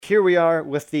here we are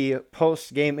with the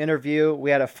post-game interview. We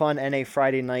had a fun NA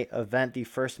Friday night event. The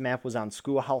first map was on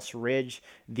Schoolhouse Ridge.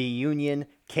 The Union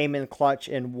came in clutch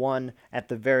and won at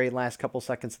the very last couple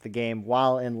seconds of the game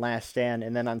while in last stand.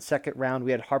 And then on second round,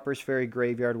 we had Harper's Ferry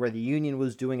Graveyard, where the Union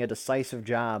was doing a decisive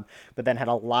job, but then had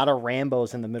a lot of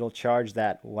Rambos in the middle charge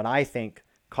that, what I think,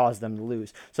 caused them to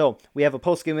lose. So we have a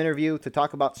post-game interview to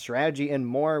talk about strategy and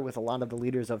more with a lot of the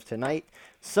leaders of tonight.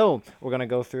 So we're going to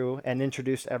go through and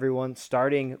introduce everyone,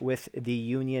 starting with the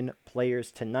Union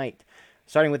players tonight.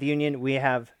 Starting with the Union, we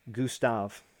have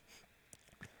Gustav.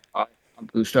 Hi, I'm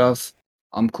Gustav.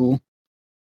 I'm cool.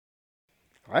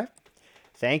 All right.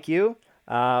 Thank you.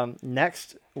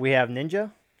 Next, we have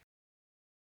Ninja.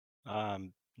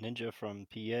 Ninja from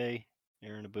PA,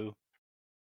 Aaron Abu.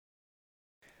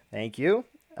 Thank you.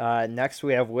 Next,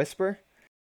 we have Whisper.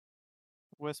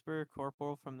 Whisper,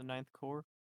 Corporal from the 9th Corps.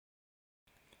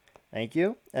 Thank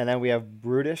you. And then we have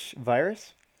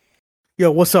Brutishvirus. Yo,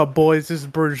 what's up, boys? This is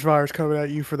Brutishvirus coming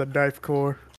at you for the 9th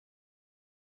Corps.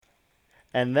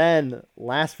 And then,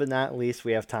 last but not least,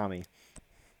 we have Tommy.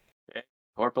 Okay.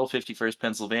 Corporal 51st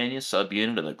Pennsylvania,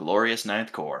 subunit of the glorious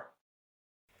 9th Corps.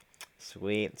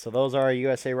 Sweet. So those are our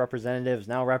USA representatives.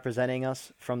 Now representing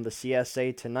us from the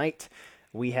CSA tonight,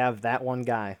 we have that one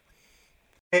guy.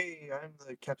 Hey, I'm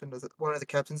the captain of one of the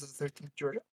captains of the 13th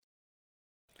Georgia.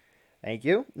 Thank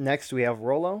you. Next, we have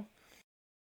Rollo.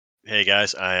 Hey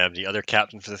guys, I am the other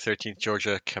captain for the 13th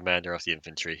Georgia, commander of the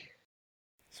infantry.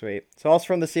 Sweet. So also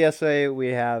from the CSA, we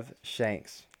have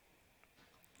Shanks.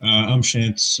 I'm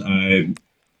Shanks. I'm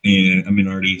a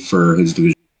minority for his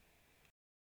division.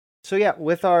 So yeah,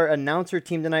 with our announcer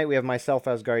team tonight, we have myself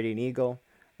as Asgardian Eagle.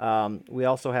 We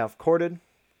also have Corbed.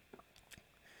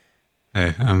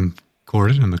 Hey, I'm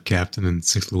Corbed. I'm a captain in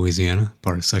 6th Louisiana,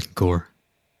 part of 2nd Corps.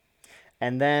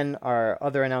 And then our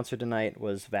other announcer tonight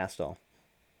was Vastol.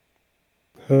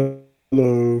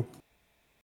 Hello.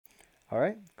 All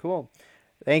right, cool.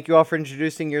 Thank you all for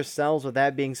introducing yourselves. With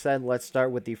that being said, let's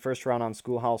start with the first round on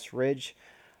Schoolhouse Ridge.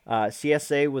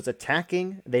 CSA was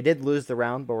attacking. They did lose the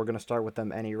round, but we're going to start with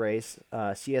them anyways.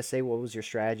 CSA, what was your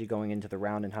strategy going into the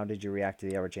round, and how did you react to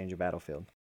the ever-changing battlefield?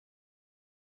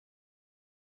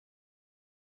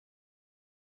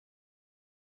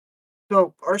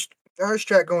 So our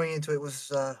strat going into it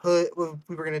was Hood.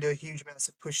 We were going to do a huge,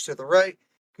 massive push to the right,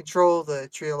 control the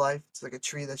tree of life. It's like a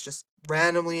tree that's just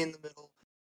randomly in the middle,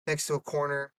 next to a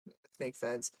corner, snake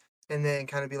fence, and then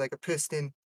kind of be like a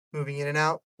piston moving in and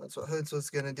out. That's what Hoods was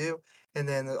going to do. And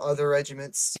then the other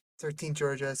regiments, 13th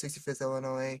Georgia, 65th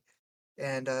Illinois,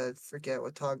 and forget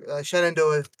what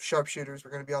Shenandoah sharpshooters were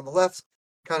going to be on the left,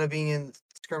 kind of being in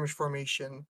skirmish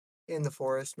formation in the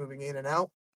forest, moving in and out.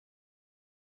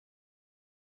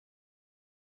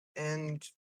 And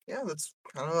yeah, that's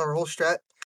kind of our whole strat.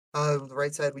 The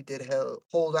right side we did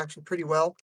hold actually pretty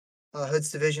well. Hood's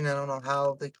division, I don't know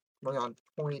how they were on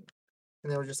point,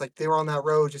 and they were just like they were on that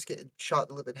road, just getting shot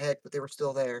the living heck, but they were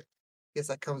still there. I guess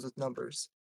that comes with numbers.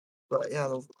 But yeah,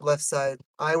 the left side,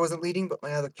 I wasn't leading, but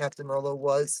my other captain Rollo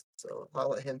was. So I'll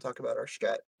let him talk about our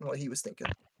strat and what he was thinking.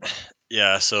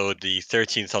 Yeah, so the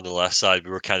 13th on the left side,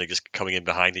 we were kind of just coming in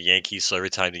behind the Yankees. So every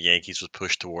time the Yankees would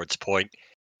push towards point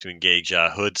to engage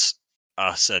Hoods,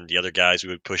 us and the other guys, we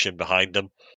would push in behind them.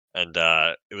 And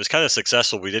it was kind of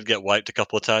successful. We did get wiped a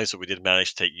couple of times, but we did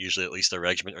manage to take usually at least a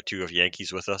regiment or two of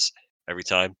Yankees with us every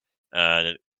time. And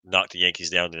it knocked the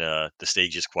Yankees down in the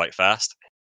stages quite fast.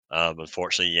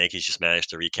 Unfortunately, Yankees just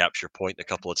managed to recapture point a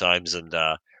couple of times and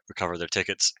recover their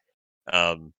tickets.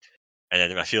 And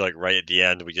then I feel like right at the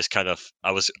end, we just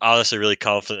I was honestly really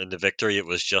confident in the victory. It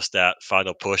was just that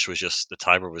final push was just, the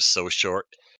timer was so short.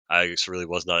 I just really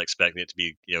was not expecting it to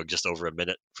be, just over a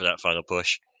minute for that final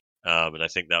push. And I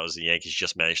think that was the Yankees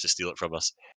just managed to steal it from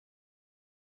us.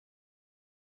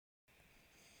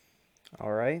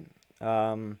 All right.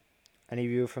 Any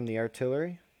of you from the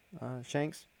artillery,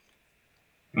 Shanks?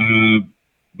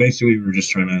 Basically, we were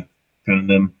just trying to pound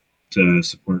them to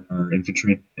support our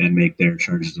infantry and make their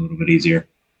charges a little bit easier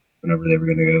whenever they were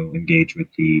going to go engage with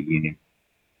the Union.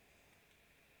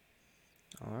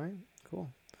 All right,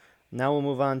 cool. Now we'll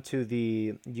move on to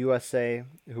the USA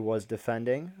who was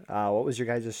defending. What was your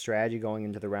guys' strategy going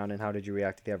into the round, and how did you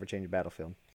react to the ever-changing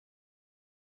battlefield?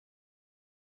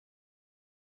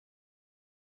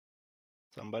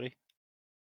 Somebody?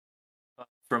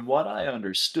 From what I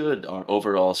understood, our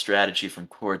overall strategy from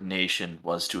coordination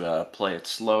was to play it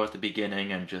slow at the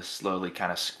beginning and just slowly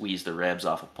kind of squeeze the Rebs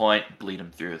off a point, bleed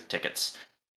them through with tickets.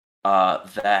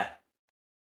 That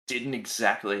didn't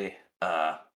exactly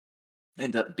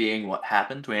end up being what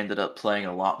happened. We ended up playing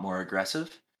a lot more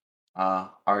aggressive.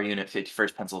 Our unit,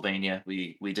 51st Pennsylvania,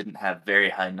 we didn't have very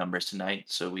high numbers tonight,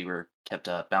 so we were kept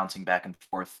bouncing back and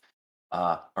forth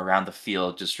around the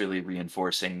field, just really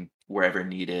reinforcing wherever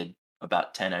needed.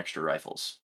 About 10 extra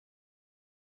rifles.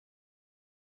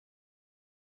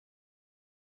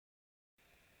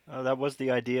 That was the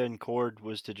idea in Cord,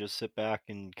 was to just sit back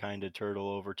and kind of turtle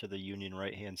over to the Union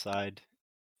right-hand side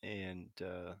and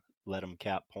let them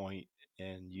cap point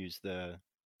and use the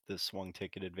swung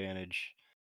ticket advantage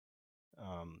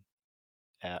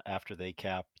after they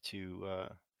cap to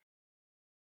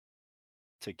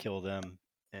kill them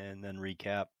and then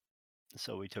recap.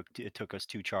 So it took us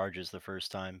 2 charges the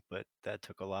first time, but that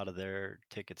took a lot of their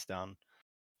tickets down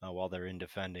while they're in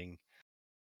defending.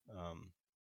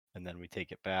 And then we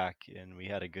take it back, and we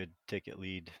had a good ticket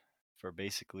lead for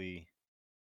basically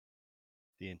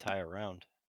the entire round.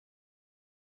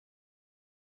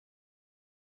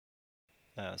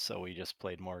 So we just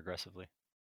played more aggressively.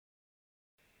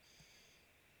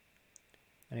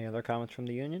 Any other comments from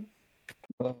the Union?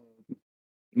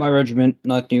 My regiment,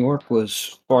 Ninth New York,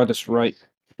 was farthest right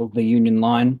of the Union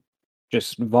line,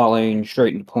 just volleying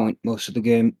straight into point most of the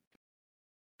game.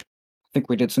 I think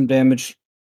we did some damage.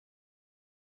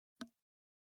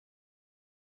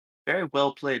 Very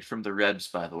well played from the Rebs,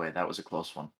 by the way. That was a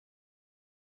close one.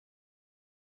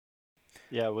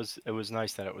 Yeah, it was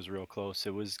nice that it was real close.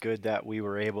 It was good that we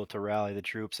were able to rally the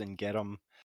troops and get them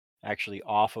actually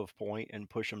off of point and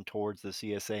push them towards the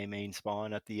CSA main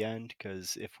spawn at the end,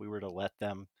 because if we were to let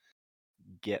them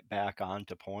get back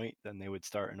onto point, then they would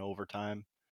start in overtime,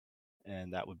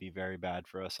 and that would be very bad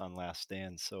for us on last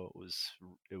stand. So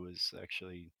it was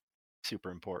actually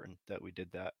super important that we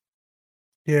did that.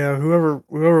 Yeah,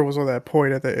 whoever was on that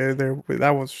point at the end there, that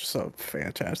was just a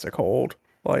fantastic hold.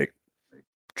 Like,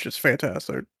 just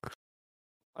fantastic.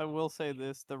 I will say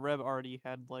this: the Rev already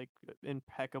had like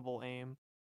impeccable aim.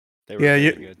 They were Yeah, really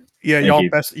you, good. yeah,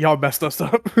 Thank y'all messed us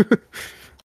up.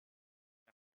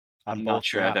 I'm not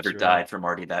sure I've ever died from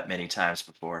Artie that many times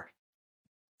before.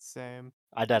 Same.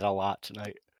 I died a lot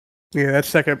tonight. Yeah, that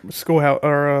second schoolhouse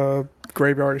or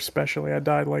graveyard especially, I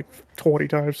died like 20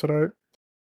 times tonight.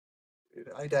 Dude,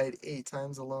 I died 8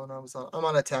 times alone. I'm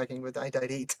on attacking, but I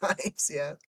died 8 times.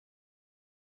 Yeah.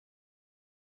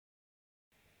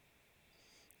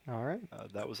 All right.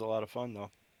 That was a lot of fun,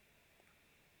 though.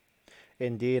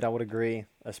 Indeed, I would agree,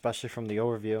 especially from the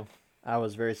overview. I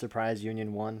was very surprised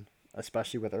Union won,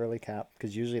 especially with early cap,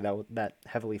 because usually that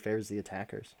heavily favors the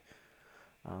attackers.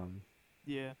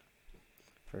 Yeah.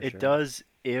 It does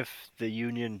if the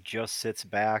Union just sits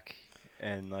back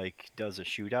and like does a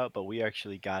shootout, but we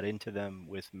actually got into them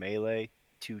with melee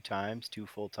 2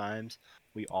 full times.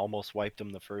 We almost wiped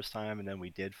them the first time, and then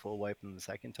we did full wipe them the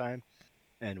second time.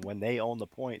 And when they own the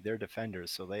point, they're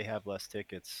defenders, so they have less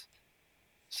tickets.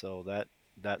 So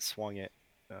that swung it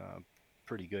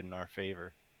pretty good in our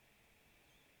favor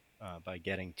by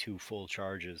getting 2 full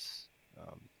charges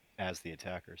as the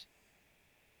attackers.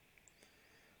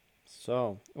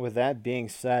 So, with that being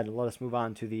said, let us move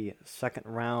on to the second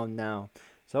round now.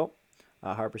 So,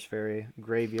 Harper's Ferry,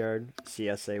 Graveyard,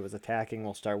 CSA was attacking.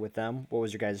 We'll start with them. What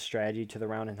was your guys' strategy to the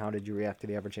round, and how did you react to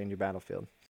the ever-changing battlefield?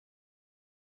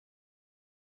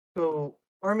 So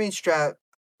our main strat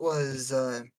was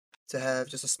to have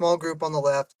just a small group on the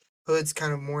left, Hood's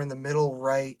kind of more in the middle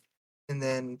right, and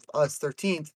then us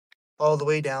 13th all the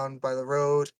way down by the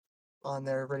road on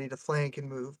there, ready to flank and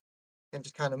move, and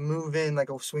just kind of move in like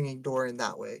a swinging door in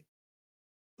that way.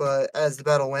 But as the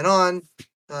battle went on,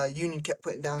 Union kept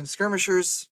putting down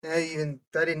skirmishers. I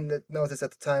didn't know this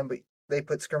at the time, but they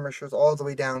put skirmishers all the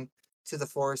way down to the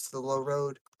forest, to the low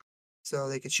road, so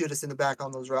they could shoot us in the back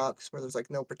on those rocks where there's like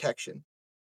no protection.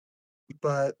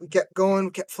 But we kept going,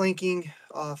 we kept flanking.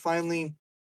 Finally,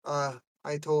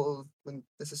 I told, when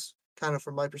this is kind of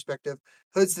from my perspective,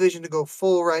 Hood's division to go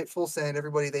full right, full send,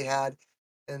 everybody they had,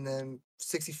 and then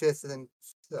 65th and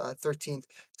then 13th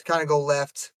to kind of go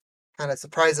left, kind of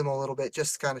surprise them a little bit,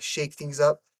 just to kind of shake things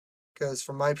up. Because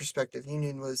from my perspective,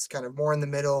 Union was kind of more in the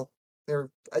middle. They were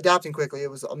adapting quickly.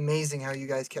 It was amazing how you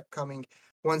guys kept coming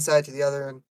one side to the other,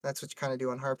 and that's what you kind of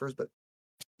do on Harper's. But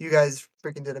you guys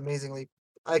freaking did amazingly.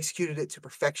 I executed it to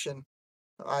perfection,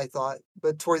 I thought.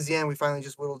 But towards the end, we finally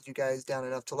just whittled you guys down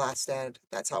enough to last stand.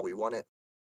 That's how we won it.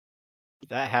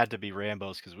 That had to be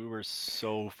Rambo's, because we were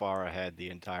so far ahead the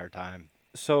entire time.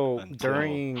 So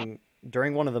during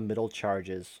one of the middle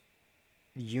charges,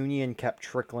 Union kept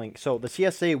trickling. So the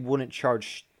CSA wouldn't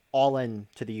charge all in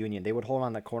to the Union. They would hold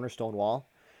on the cornerstone wall.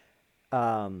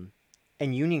 And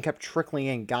Union kept trickling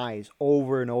in guys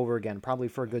over and over again, probably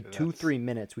for a good 2-3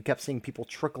 minutes. We kept seeing people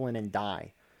trickle in and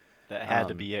die. That had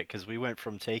to be it, because we went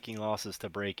from taking losses to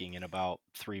breaking in about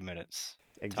 3 minutes.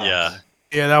 Exactly. Yeah.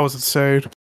 Yeah, that was insane.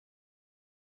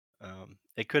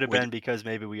 It could have been because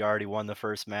maybe we already won the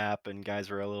first map and guys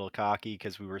were a little cocky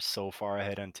because we were so far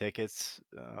ahead on tickets.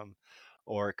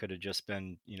 Or it could have just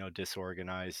been,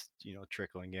 disorganized,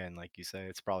 trickling in, like you say.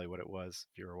 It's probably what it was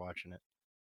if you were watching it.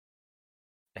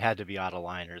 It had to be out of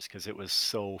liners because it was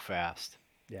so fast.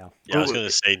 Yeah. Yeah, I was gonna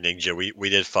say, Ninja. We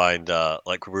did find the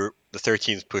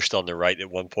 13th pushed on the right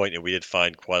at one point, and we did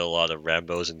find quite a lot of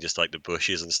Rambos and just like the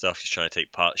bushes and stuff, just trying to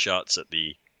take pot shots at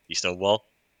the stone wall.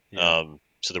 Yeah.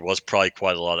 So there was probably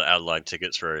quite a lot of out-of-line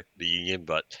tickets for the Union,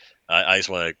 but I just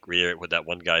want to reiterate what that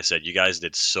one guy said. You guys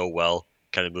did so well,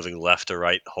 kind of moving left to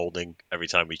right, holding every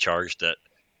time we charged, that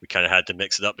we kind of had to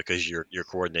mix it up because your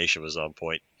coordination was on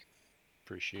point.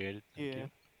 Appreciate it. Thank you.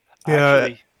 Yeah.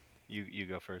 Actually, you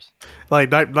go first.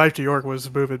 Like Knife to York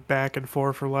was moving back and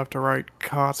forth from left to right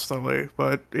constantly,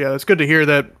 but yeah, it's good to hear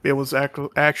that it was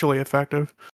actually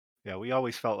effective. Yeah, we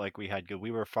always felt like we had good. We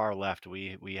were far left.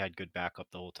 We had good backup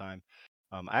the whole time.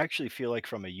 I actually feel like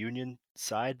from a Union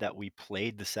side that we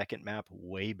played the second map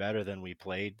way better than we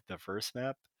played the first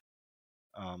map.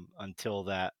 Until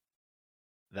that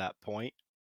point,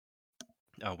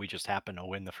 we just happened to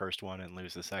win the first one and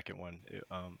lose the second one.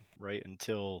 Right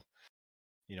until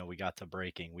we got to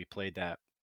breaking, we played that,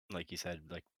 like you said,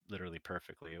 like literally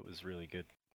perfectly. It was really good,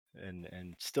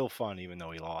 and still fun even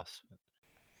though we lost.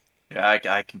 Yeah,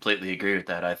 I completely agree with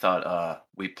that. I thought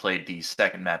we played the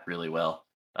second map really well.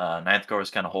 Ninth Corps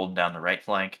was kind of holding down the right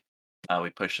flank. We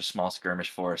pushed a small skirmish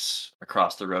force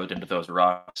across the road into those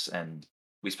rocks, and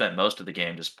we spent most of the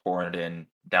game just pouring it in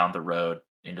down the road,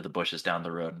 into the bushes down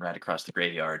the road, and right across the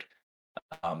graveyard.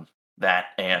 That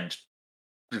and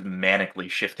manically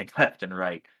shifting left and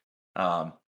right.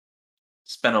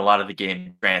 Spent a lot of the game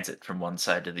in transit from one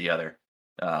side to the other.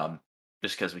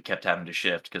 Just because we kept having to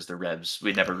shift because the revs,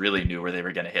 we never really knew where they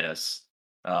were going to hit us.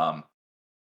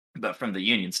 But from the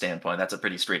Union standpoint, that's a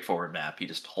pretty straightforward map. You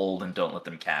just hold and don't let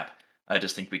them cap. I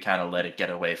just think we kind of let it get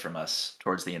away from us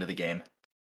towards the end of the game.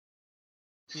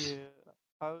 Yeah,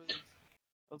 I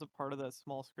was a part of that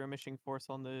small skirmishing force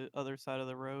on the other side of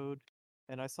the road,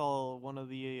 and I saw one of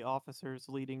the officers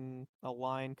leading a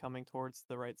line coming towards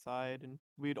the right side, and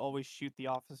we'd always shoot the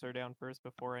officer down first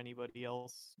before anybody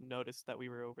else noticed that we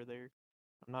were over there.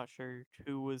 I'm not sure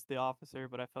who was the officer,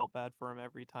 but I felt bad for him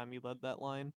every time he led that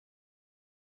line.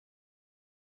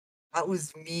 That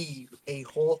was me,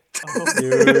 a-hole. Oh,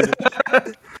 Dude,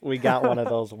 we got one of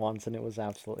those once, and it was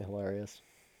absolutely hilarious.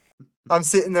 I'm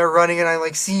sitting there running, and I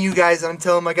like see you guys, and I'm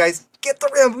telling my guys, "Get the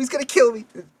Rambo, he's gonna kill me."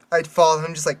 I'd fall, and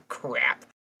I'm just like, crap.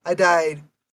 I died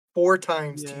 4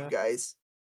 times to you Yeah. guys.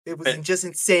 It was just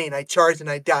insane. I charged and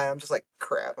I died. I'm just like,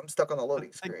 crap. I'm stuck on the loading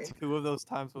I screen. think 2 of those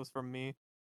times was from me.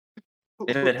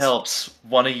 If it helps,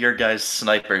 one of your guys'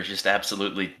 snipers just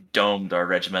absolutely domed our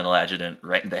regimental adjutant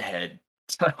right in the head.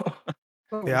 So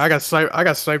Yeah, I got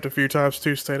sniped a few times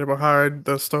too, standing behind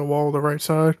the stone wall on the right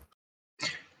side.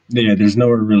 Yeah, there's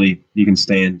nowhere really you can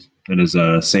stand that is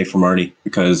safe from Artie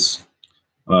because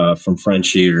from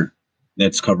Frenchie,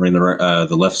 that's covering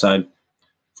the left side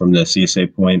from the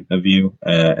CSA point of view,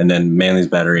 and then Manley's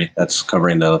battery, that's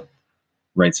covering the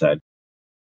right side.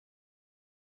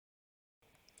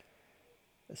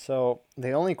 So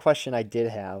the only question I did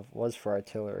have was for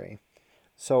artillery.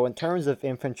 So in terms of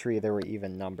infantry, there were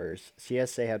even numbers.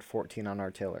 CSA had 14 on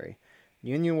artillery.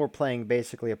 Union were playing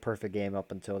basically a perfect game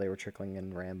up until they were trickling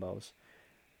in Rambos.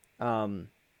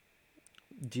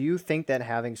 Do you think that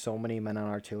having so many men on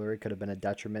artillery could have been a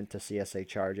detriment to CSA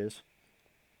charges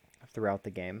throughout the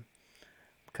game?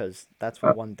 Because that's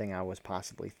one thing I was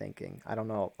possibly thinking. I don't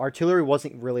know. Artillery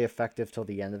wasn't really effective till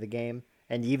the end of the game,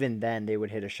 and even then they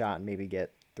would hit a shot and maybe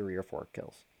get 3 or 4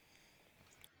 kills.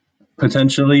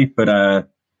 Potentially, but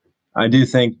I do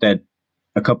think that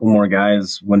a couple more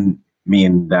guys wouldn't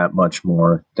mean that much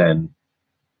more than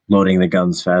loading the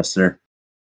guns faster.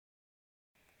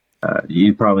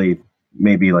 You'd probably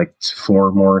maybe like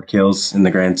 4 more kills in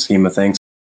the grand scheme of things.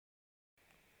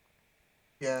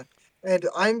 Yeah, and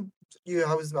I'm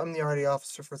the Arty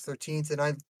officer for 13th,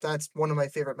 and that's one of my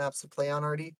favorite maps to play on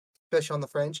Arty, especially on the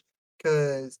French,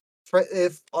 because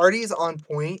if Arty is on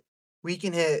point, we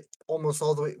can hit almost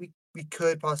all the way. We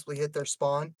could possibly hit their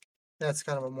spawn. That's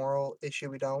kind of a moral issue.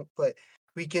 We don't, but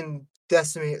we can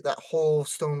decimate that whole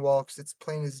stone wall because it's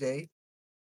plain as day.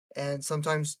 And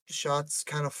sometimes shots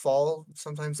kind of fall,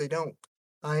 sometimes they don't.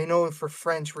 I know for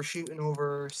French, we're shooting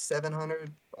over 700,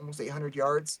 almost 800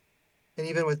 yards. And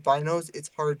even with binos,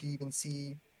 it's hard to even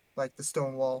see like the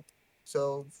stone wall.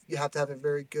 So you have to have a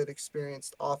very good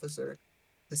experienced officer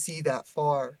to see that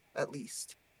far, at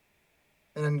least.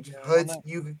 And Yeah, on Hoods, that-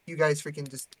 you guys freaking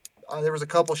just. There was a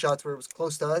couple shots where it was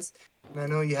close to us, and I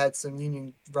know you had some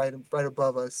Union right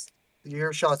above us.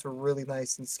 Your shots were really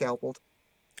nice and scalpeled.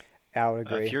 I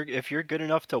would agree. If you're good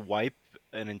enough to wipe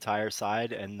an entire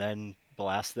side and then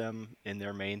blast them in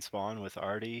their main spawn with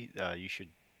Artie, you should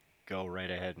go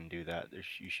right ahead and do that.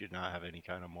 You should not have any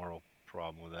kind of moral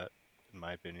problem with that, in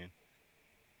my opinion.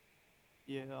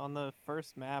 Yeah, on the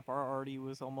first map, our arty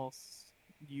was almost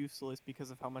useless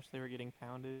because of how much they were getting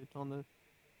pounded. On the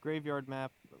graveyard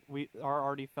map, our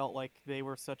arty felt like they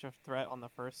were such a threat on the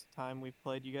first time we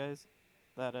played you guys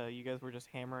that you guys were just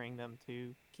hammering them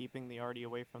to keeping the arty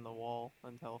away from the wall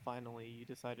until finally you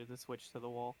decided to switch to the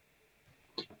wall.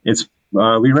 It's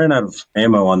we ran out of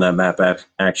ammo on that map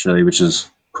actually, which is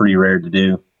pretty rare to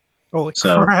do. Holy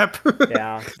So- crap!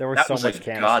 Yeah, there was That so was much a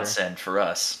canister. godsend for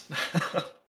us.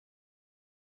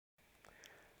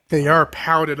 They are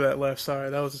pounded that left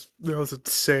side. That was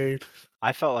insane.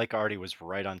 I felt like Artie was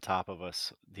right on top of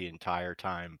us the entire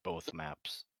time, both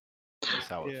maps. That's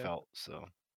how it Yeah. felt. So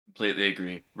Completely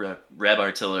agree. Reb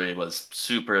artillery was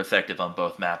super effective on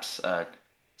both maps,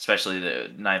 especially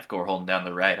the 9th Corps holding down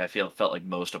the right. Felt like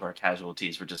most of our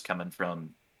casualties were just coming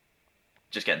from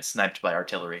just getting sniped by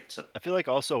artillery. So I feel like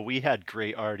also we had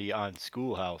great Artie on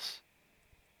Schoolhouse.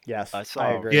 Yes, I saw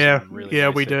I agree. Yeah, some really yeah,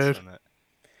 nice we hits did. on that.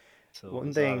 So One it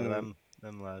was thing-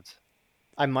 them lads.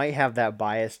 I might have that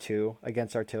bias too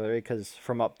against artillery because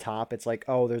from up top it's like,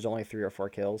 oh, there's only 3 or 4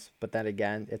 kills, but then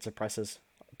again, it suppresses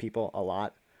people a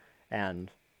lot, and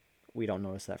we don't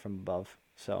notice that from above.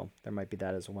 So there might be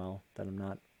that as well that I'm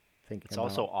not thinking It's about.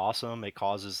 also awesome. It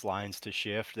causes lines to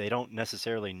shift. They don't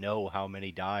necessarily know how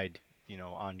many died,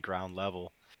 on ground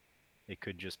level. It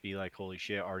could just be like, holy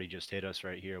shit, Artie just hit us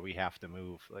right here. We have to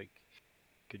move. Like,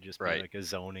 could just Right. be like a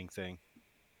zoning thing.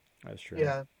 That's true.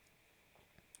 Yeah,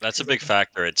 That's a big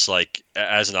factor. It's like,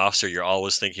 as an officer, you're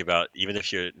always thinking about, even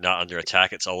if you're not under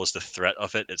attack, it's always the threat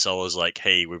of it. It's always like,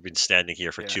 hey, we've been standing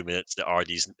here for Yeah. 2 minutes. The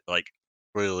RD's like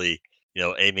really,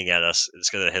 aiming at us. It's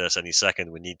going to hit us any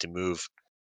second. We need to move.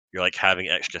 You're like having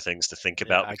extra things to think Yeah,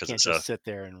 about I because can't it's just sit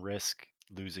there and risk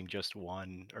losing just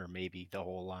one or maybe the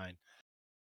whole line.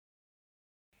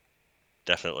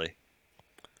 definitely.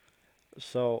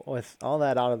 So with all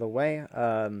that out of the way,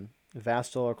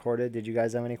 Vastol or Corbed, did you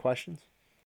guys have any questions?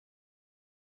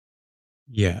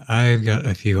 Yeah, I've got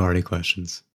a few already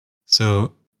questions.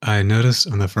 So I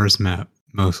noticed on the first map,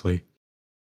 mostly,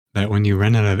 that when you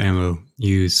ran out of ammo,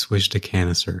 you switched to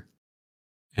canister.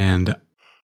 And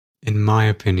in my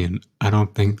opinion, I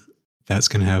don't think that's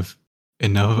going to have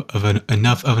enough of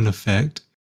an effect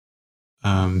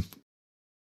than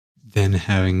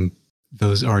having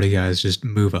those already guys just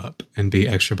move up and be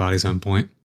extra bodies on point.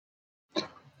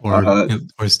 Or, Uh, go ahead.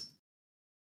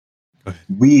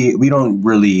 We don't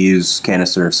really use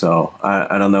canister, so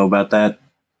I don't know about that.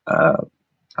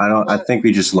 I think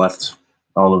we just left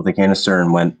all of the canister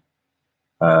and went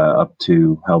up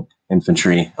to help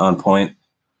infantry on point.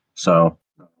 So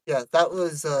yeah, that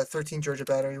was 13 Georgia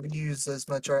battery. We use as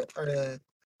much as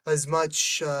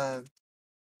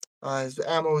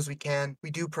ammo as we can. We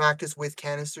do practice with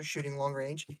canisters shooting long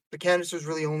range, but canisters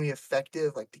really only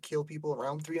effective like to kill people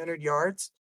around 300 yards.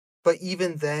 But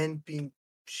even then, being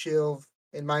shield,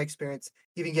 in my experience,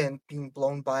 even again being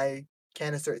blown by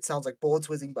canister, it sounds like bullets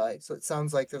whizzing by. So it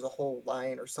sounds like there's a whole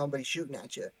line or somebody shooting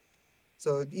at you.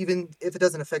 So even if it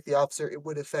doesn't affect the officer, it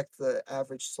would affect the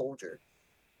average soldier.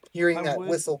 Hearing I that would-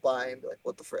 whistle by and be like,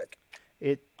 "What the frick?"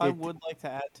 I would like to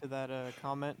add to that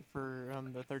comment for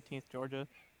the 13th Georgia.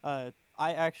 I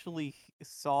actually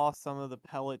saw some of the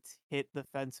pellets hit the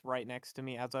fence right next to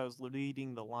me as I was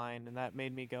leading the line, and that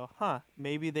made me go, huh,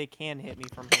 maybe they can hit me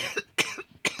from here.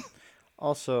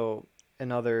 Also,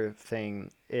 another thing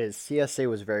is CSA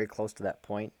was very close to that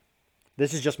point.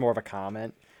 This is just more of a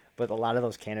comment, but a lot of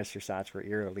those canister shots were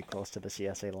eerily close to the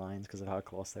CSA lines because of how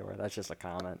close they were. That's just a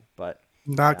comment, but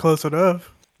Not Yeah. close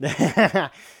enough.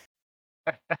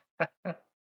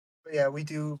 But yeah, we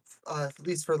do. At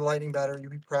least for the lightning battery,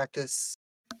 we practice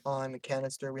on the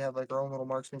canister. We have like our own little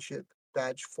marksmanship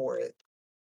badge for it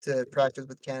to practice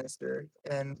with canister.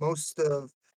 And most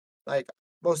of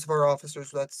our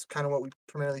officers, that's kind of what we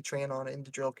primarily train on in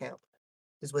the drill camp,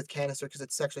 is with canister because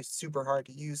it's actually super hard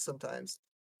to use sometimes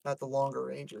at the longer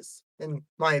ranges. In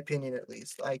my opinion, at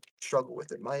least, I struggle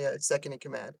with it. My second in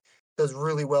command does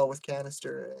really well with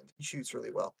canister and he shoots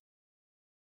really well.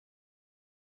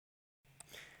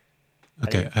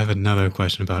 Okay, I have another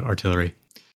question about artillery.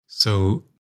 So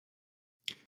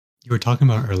you were talking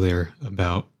about earlier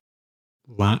about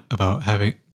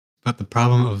the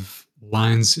problem of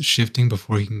lines shifting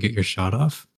before you can get your shot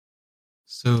off.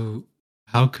 So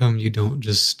how come you don't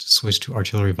just switch to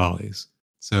artillery volleys?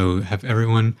 So have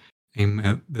everyone aim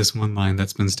at this one line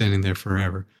that's been standing there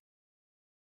forever,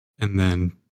 and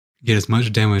then get as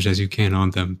much damage as you can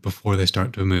on them before they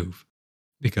start to move.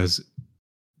 Because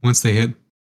once they hit,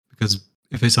 because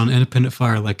if it's on independent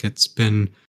fire like it's been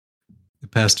the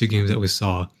past 2 games that we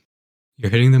saw,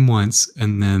 you're hitting them once,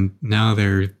 and then now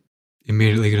they're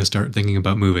immediately going to start thinking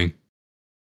about moving.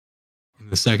 In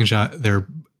the second shot, they're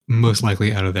most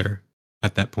likely out of there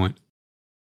at that point.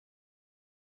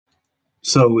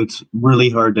 So it's really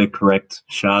hard to correct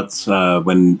shots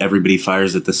when everybody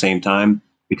fires at the same time,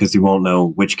 because you won't know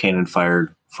which cannon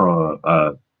fired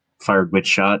which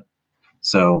shot.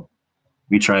 So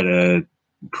we try to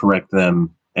correct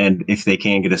them, and if they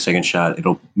can get a second shot,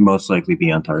 it'll most likely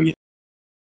be on target.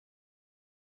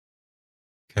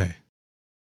 Okay.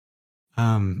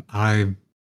 I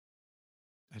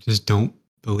just don't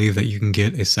believe that you can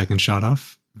get a second shot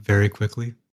off very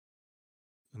quickly,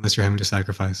 unless you're having to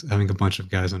sacrifice having a bunch of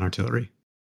guys on artillery.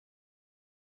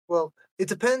 Well, it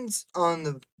depends on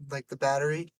the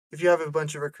battery. If you have a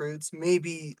bunch of recruits,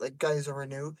 maybe like guys are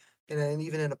new, and then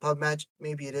even in a pub match,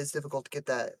 maybe it is difficult to get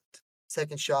that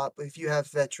second shot. But if you have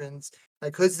veterans,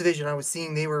 like Hood's division, I was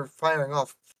seeing they were firing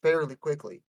off fairly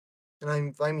quickly, and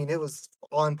I mean it was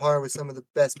on par with some of the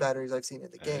best batteries I've seen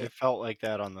in the game. It felt like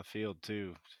that on the field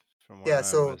too, from where Yeah, I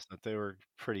so was. That they were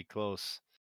pretty close.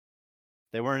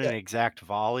 They weren't yeah, an exact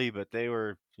volley, but they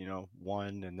were,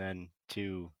 1 and then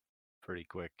 2 pretty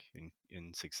quick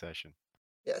in succession.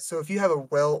 yeah. So if you have a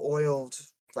well-oiled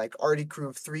like arty crew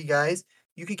of 3 guys,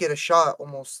 you could get a shot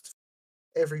almost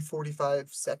every 45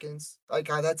 seconds. Like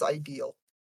that's ideal,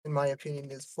 in my opinion.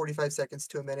 Is 45 seconds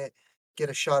to a minute, get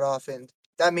a shot off, and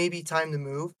that may be time to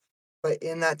move. But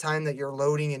in that time that you're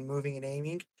loading and moving and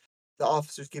aiming, the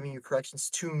officer's giving you corrections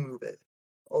to move it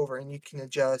over, and you can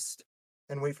adjust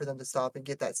and wait for them to stop and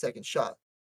get that second shot.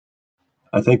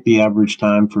 I think the average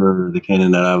time for the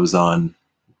cannon that I was on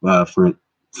for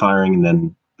firing and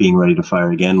then being ready to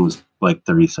fire again was like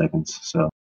 30 seconds. So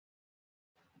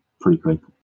pretty quick.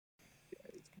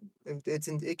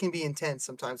 It can be intense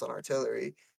sometimes on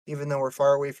artillery, even though we're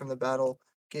far away from the battle.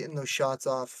 Getting those shots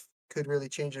off could really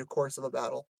change the course of a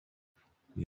battle.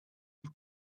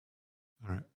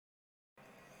 All right.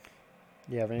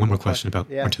 Yeah. One more question about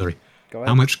artillery. Go ahead.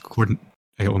 How much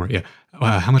I got one more. Yeah.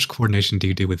 How much coordination do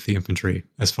you do with the infantry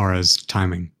as far as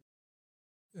timing?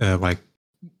 Like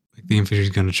the infantry's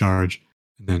going to charge,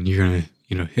 and then you're going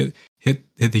to hit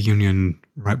the Union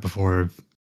right before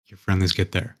your friendlies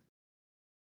get there.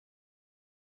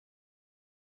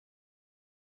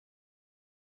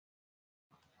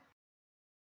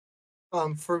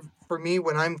 For me,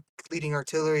 when I'm leading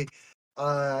artillery,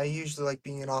 I usually like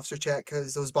being in officer chat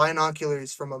because those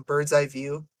binoculars from a bird's eye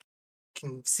view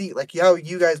can see, like how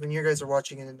you guys, when you guys are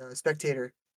watching in a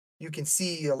spectator, you can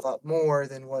see a lot more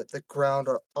than what the ground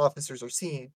officers are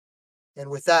seeing. And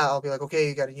with that, I'll be like, okay,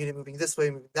 you got a unit moving this way,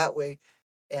 moving that way,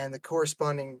 and the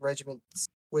corresponding regiments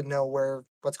would know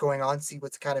what's going on, see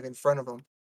what's kind of in front of them.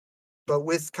 But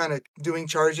with kind of doing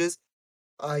charges,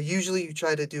 usually you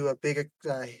try to do a big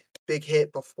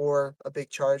hit before a big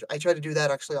charge. I try to do that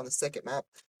actually on the second map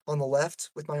on the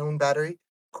left with my own battery,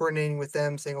 coordinating with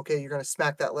them, saying, okay, you're going to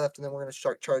smack that left, and then we're going to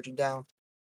start charging down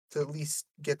to at least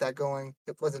get that going.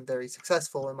 It wasn't very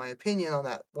successful, in my opinion, on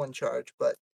that one charge,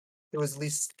 but it was at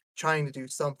least trying to do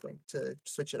something to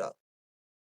switch it up.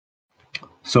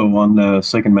 So on the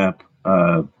second map,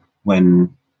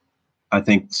 when I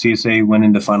think CSA went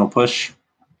into final push,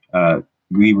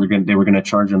 they were going to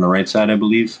charge on the right side, I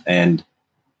believe, and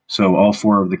so all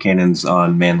 4 of the cannons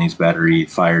on Manly's battery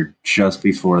fired just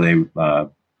before they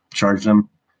charged them,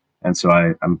 and so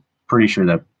I'm pretty sure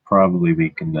that probably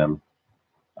weakened them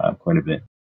quite a bit.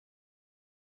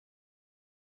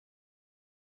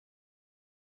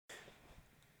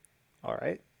 All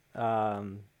right.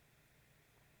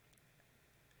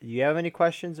 You have any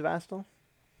questions, Vastol?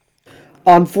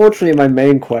 Unfortunately, my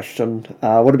main question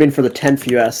would have been for the 10th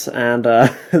US, and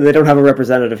they don't have a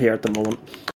representative here at the moment,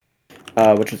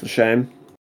 which is a shame.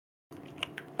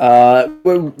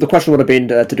 The question would have been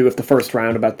to do with the first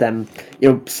round about them,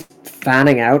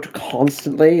 fanning out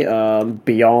constantly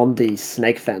beyond the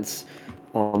snake fence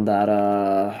on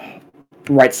that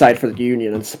right side for the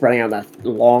Union and spreading out that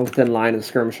long, thin line of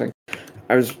skirmishing.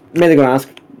 I was mainly going to ask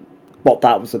what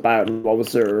that was about and what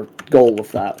was their goal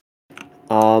with that.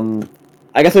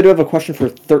 I guess I do have a question for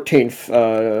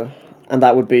 13th, and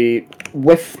that would be,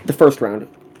 with the first round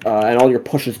and all your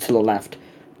pushes to the left,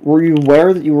 were you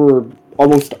aware that you were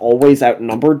almost always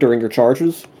outnumbered during your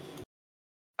charges?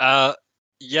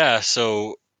 Yeah,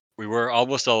 so we were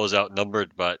almost always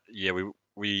outnumbered, but yeah,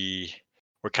 we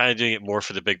we're kind of doing it more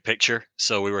for the big picture.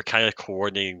 So we were kind of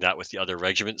coordinating that with the other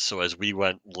regiments. So as we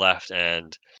went left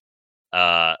and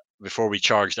before we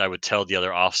charged, I would tell the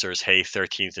other officers, "Hey,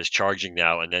 13th is charging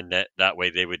now," and then that way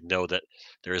they would know that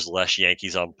there's less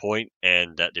Yankees on point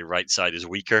and that the right side is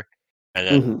weaker. And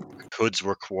then hoods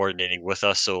were coordinating with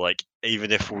us, so like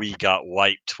even if we got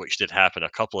wiped, which did happen a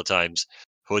couple of times,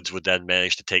 hoods would then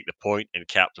manage to take the point and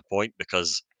cap the point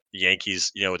because the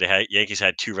Yankees, Yankees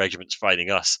had 2 regiments fighting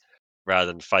us rather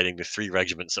than fighting the 3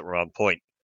 regiments that were on point.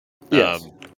 Yes.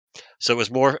 So it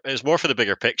was more for the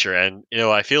bigger picture, and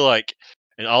I feel like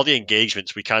in all the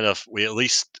engagements we at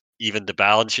least evened the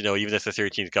balance. Even if the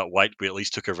 13th got wiped, we at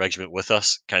least took a regiment with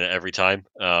us, kind of every time.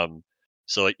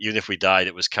 So even if we died,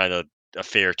 it was kind of a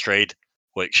fair trade,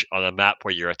 which on a map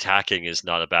where you're attacking is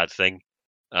not a bad thing.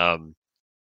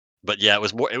 But yeah, it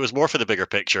was more for the bigger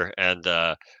picture, and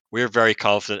we're very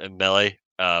confident in melee.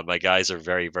 My guys are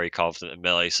very, very confident in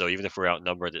melee, so even if we're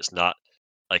outnumbered, it's not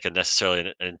like necessarily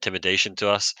an intimidation to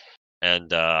us.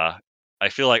 And I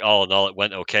feel like all in all, it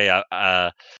went okay.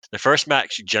 The first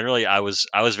match, generally, I was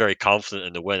very confident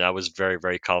in the win. I was very,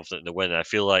 very confident in the win. And I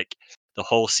feel like the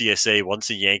whole CSA, once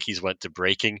the Yankees went to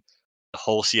breaking, the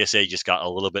whole CSA just got a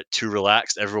little bit too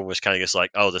relaxed. Everyone was kind of just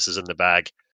like, "Oh, this is in the bag,"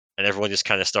 and everyone just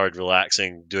kind of started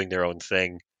relaxing, doing their own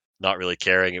thing, not really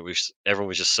caring. Everyone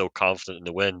was just so confident in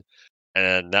the win,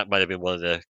 and that might have been one of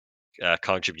the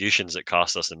contributions that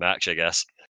cost us the match, I guess.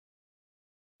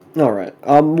 All right.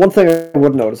 One thing I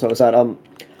would notice though is that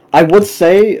I would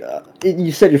say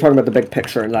you said you're talking about the big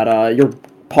picture and that you're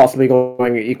possibly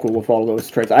going equal with all those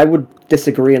trades. I would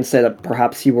disagree and say that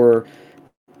perhaps you were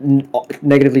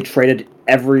negatively traded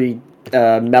every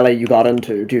melee you got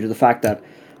into due to the fact that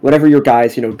whenever your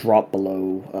guys drop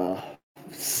below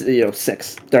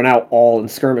 6, they're now all in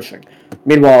skirmishing.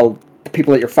 Meanwhile, the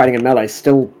people that you're fighting in melee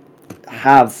still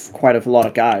have quite a lot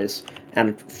of guys, and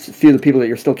a few of the people that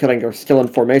you're still killing are still in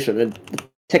formation. And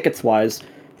tickets wise,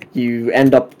 you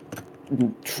end up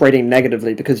trading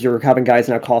negatively because you're having guys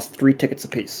now cost 3 tickets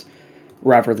apiece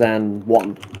rather than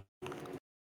 1.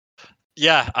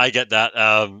 Yeah, I get that.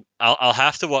 I'll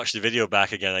have to watch the video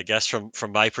back again. I guess from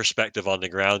my perspective on the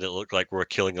ground, it looked like we're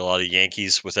killing a lot of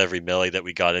Yankees with every melee that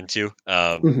we got into.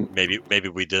 Maybe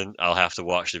we didn't. I'll have to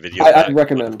watch the video back. I'd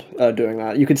recommend doing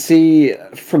that. You can see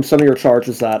from some of your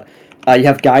charges that you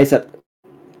have guys that.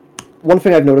 One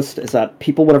thing I've noticed is that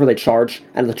people, whenever they charge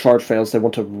and the charge fails, they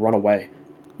want to run away.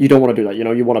 You don't want to do that.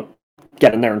 You want to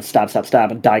get in there and stab,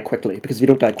 and die quickly. Because if you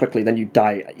don't die quickly, then you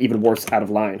die even worse out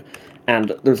of line.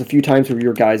 And there's a few times where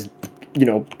your guys,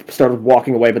 started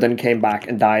walking away, but then came back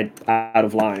and died out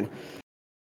of line.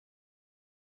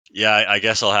 Yeah, I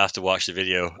guess I'll have to watch the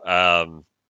video.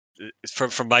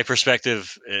 From my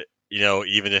perspective,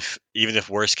 even if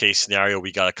worst case scenario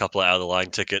we got a couple of out of the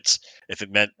line tickets, if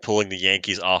it meant pulling the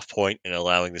Yankees off point and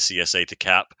allowing the CSA to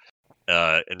cap,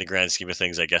 in the grand scheme of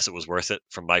things, I guess it was worth it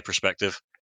from my perspective.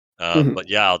 But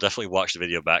yeah, I'll definitely watch the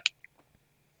video back.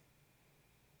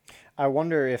 I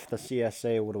wonder if the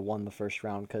CSA would have won the first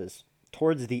round, because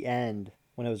towards the end,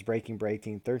 when it was breaking,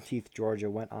 13th Georgia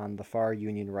went on the far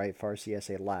Union right, far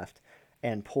CSA left,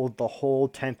 and pulled the whole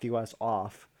 10th US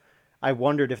off. I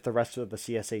wondered if the rest of the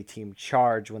CSA team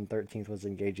charged when 13th was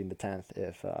engaging the 10th,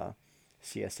 if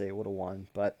CSA would have won,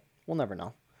 but we'll never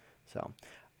know. So,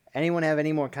 anyone have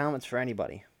any more comments for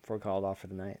anybody before we call it off for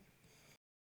the night?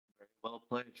 Well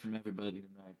played from everybody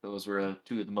tonight. Those were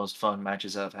 2 of the most fun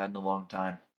matches I've had in a long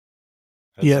time.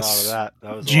 Yes. That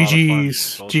was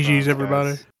GG's. A lot of fun. GG's, everybody.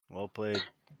 Guys. Well played.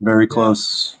 Very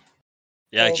close.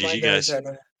 Yeah, GG guys.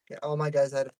 All my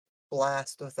guys had a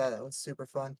blast with that. That was super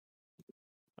fun.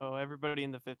 Oh, everybody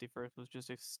in the 51st was just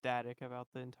ecstatic about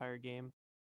the entire game.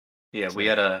 Yeah, we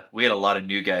had a lot of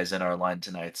new guys in our line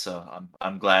tonight, so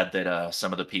I'm glad that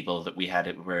some of the people that we had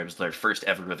it where it was their first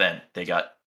ever event, they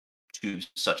got 2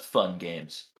 such fun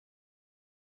games.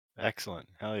 Excellent.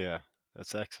 Hell yeah.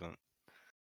 That's excellent.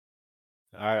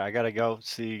 All right, I got to go.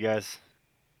 See you guys.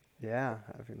 Yeah.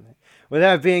 With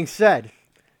that being said,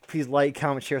 please like,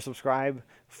 comment, share, subscribe.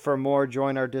 For more,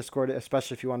 join our Discord,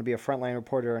 especially if you want to be a frontline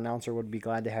reporter or announcer. Would be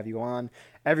glad to have you on.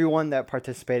 Everyone that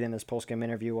participated in this post-game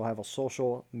interview will have a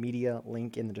social media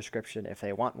link in the description if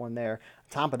they want one there. On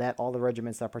top of that, all the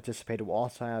regiments that participated will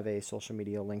also have a social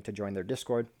media link to join their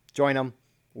Discord. Join them.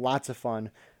 Lots of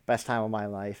fun. Best time of my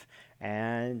life.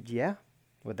 And yeah,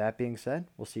 with that being said,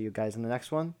 we'll see you guys in the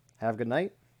next one. Have a good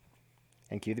night,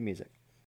 and cue the music.